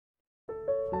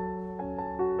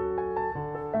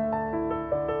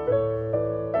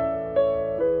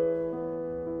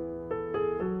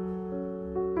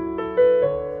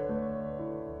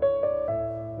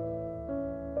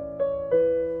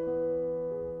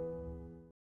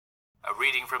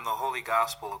reading from the Holy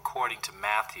Gospel according to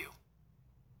Matthew.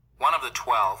 One of the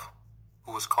 12,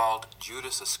 who was called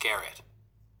Judas Iscariot,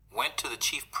 went to the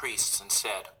chief priests and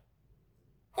said,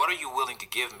 "What are you willing to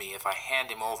give me if I hand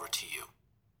him over to you?"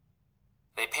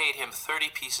 They paid him 30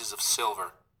 pieces of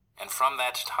silver, and from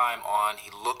that time on he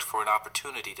looked for an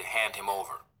opportunity to hand him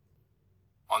over.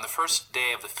 On the first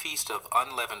day of the Feast of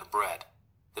Unleavened Bread,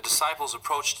 the disciples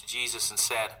approached Jesus and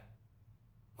said,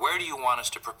 "Where do you want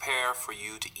us to prepare for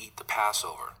you to eat the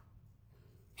Passover?"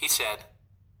 He said,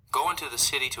 "Go into the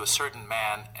city to a certain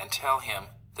man and tell him,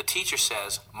 'The teacher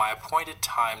says, my appointed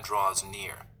time draws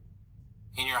near.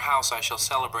 In your house I shall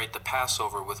celebrate the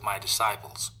Passover with my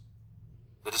disciples.'"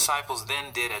 The disciples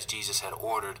then did as Jesus had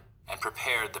ordered and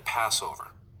prepared the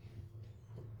Passover.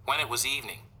 When it was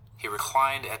evening, he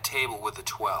reclined at table with the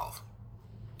 12.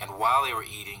 And while they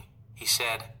were eating, he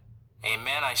said,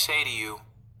 "Amen, I say to you,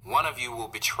 one of you will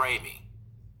betray me."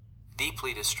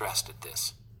 Deeply distressed at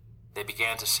this, they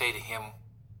began to say to him,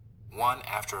 one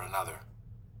after another,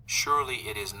 "Surely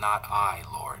it is not I,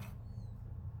 Lord."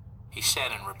 He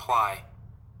said in reply,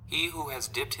 "He who has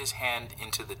dipped his hand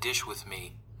into the dish with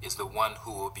me is the one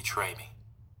who will betray me.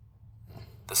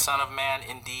 The Son of Man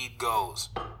indeed goes,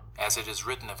 as it is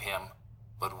written of him,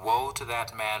 but woe to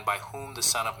that man by whom the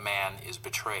Son of Man is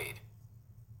betrayed.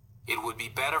 It would be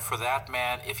better for that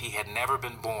man if he had never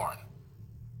been born."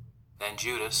 Then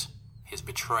Judas, his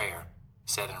betrayer,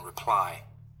 said in reply,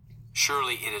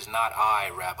 "Surely it is not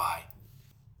I, Rabbi."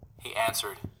 He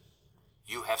answered,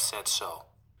 "You have said so."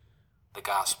 The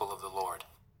Gospel of the Lord.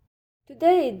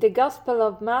 Today, the Gospel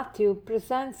of Matthew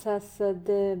presents us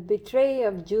the betrayal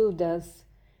of Judas.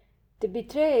 The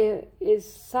betrayal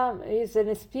is an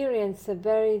experience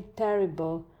very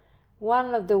terrible,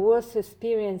 one of the worst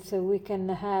experiences we can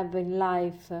have in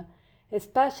life,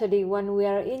 especially when we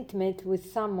are intimate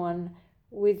with someone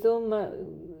with whom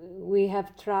we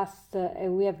have trust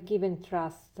and we have given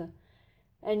trust.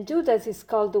 And Judas is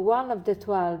called one of the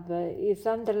 12. It's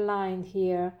underlined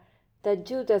here that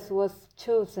Judas was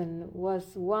chosen,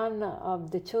 was one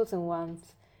of the chosen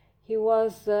ones. He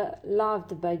was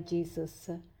loved by Jesus.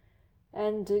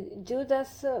 And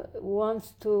Judas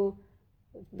wants to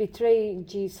betray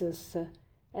Jesus.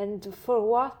 And for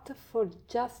what? For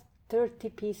just 30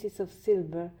 pieces of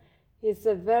silver. It's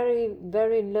a very,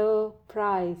 very low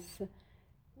price.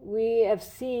 We have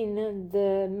seen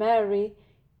the Mary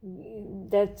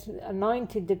that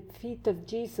anointed the feet of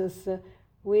Jesus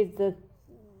with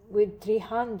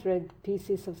 300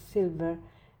 pieces of silver.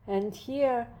 And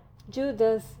here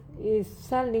Judas is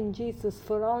selling Jesus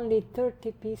for only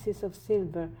 30 pieces of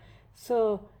silver.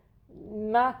 So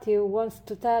Matthew wants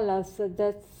to tell us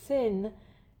that sin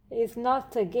is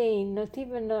not a gain, not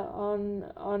even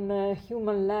on a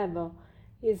human level.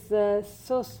 Is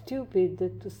so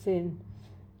stupid to sin.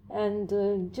 And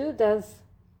Judas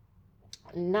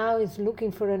now is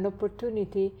looking for an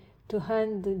opportunity to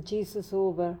hand Jesus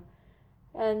over.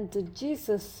 And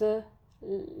Jesus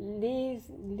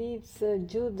leaves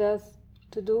Judas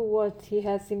to do what he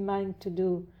has in mind to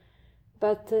do.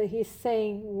 But he's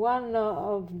saying, one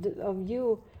of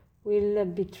you will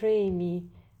betray me.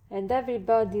 And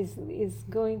everybody is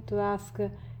going to ask,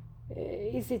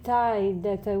 is it I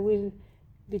that I will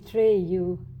betray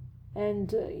you?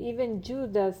 And even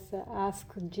Judas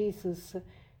asked Jesus,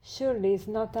 "Surely it's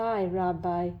not I,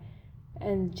 Rabbi."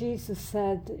 And Jesus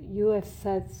said, "You have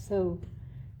said so."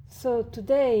 So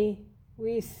today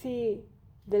we see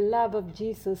the love of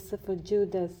Jesus for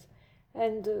Judas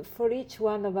and for each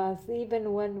one of us,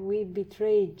 even when we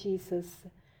betray Jesus.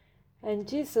 And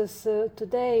Jesus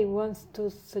today wants to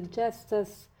suggest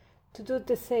us to do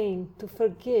the same, to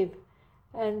forgive.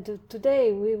 And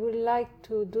today we would like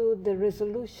to do the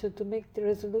resolution, to make the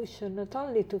resolution not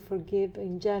only to forgive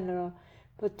in general,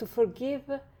 but to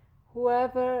forgive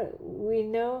whoever we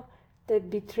know that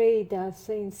betrayed us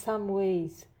in some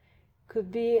ways.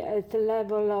 Could be at the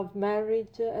level of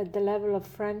marriage, at the level of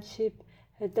friendship,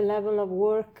 at the level of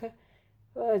work,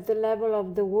 at the level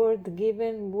of the word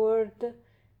given, word.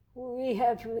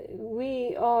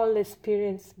 We all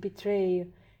experience betrayal,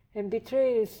 and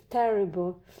betrayal is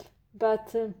terrible.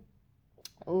 But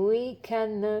we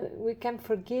can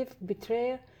forgive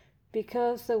betrayal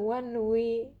because when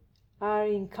we are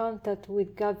in contact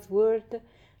with God's word,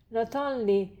 not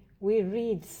only we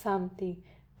read something,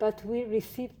 but we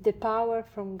receive the power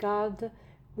from God.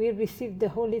 We receive the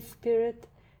Holy Spirit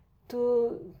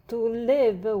to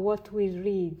live what we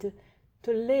read,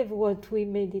 to live what we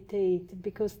meditate,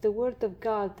 because the Word of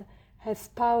God has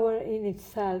power in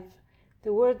itself.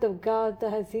 The Word of God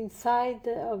has inside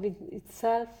of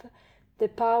itself the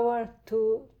power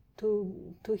to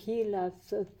heal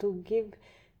us,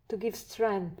 to give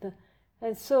strength.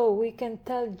 And so we can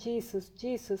tell Jesus,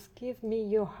 Jesus, give me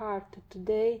your heart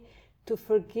today to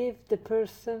forgive the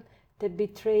person that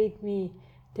betrayed me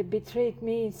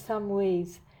in some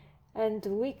ways. And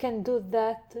we can do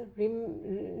that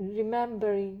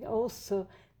remembering also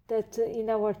that in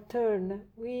our turn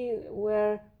we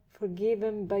were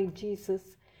forgiven by Jesus.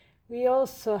 We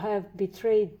also have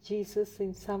betrayed Jesus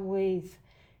in some ways,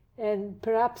 and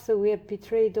perhaps we have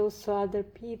betrayed also other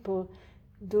people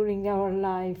during our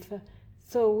life.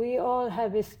 So we all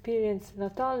have experienced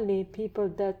not only people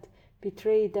that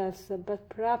betrayed us, but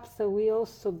perhaps we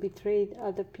also betrayed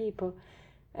other people.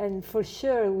 And for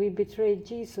sure we betray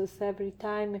Jesus every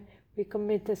time we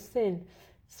commit a sin.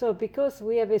 So because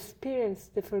we have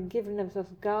experienced the forgiveness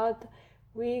of God,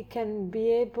 we can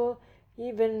be able,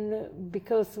 even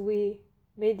because we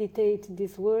meditate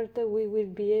this word, we will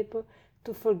be able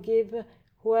to forgive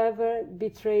whoever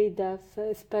betrayed us,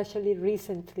 especially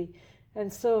recently.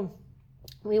 And so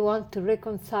we want to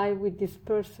reconcile with this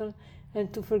person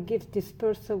and to forgive this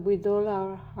person with all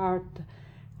our heart.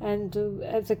 And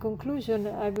as a conclusion,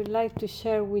 I would like to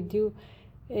share with you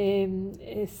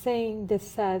a saying that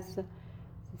says,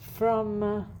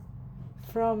 from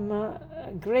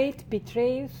great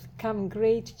betrayals come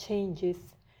great changes.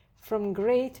 From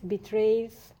great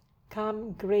betrayals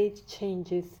come great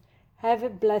changes. Have a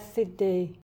blessed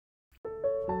day.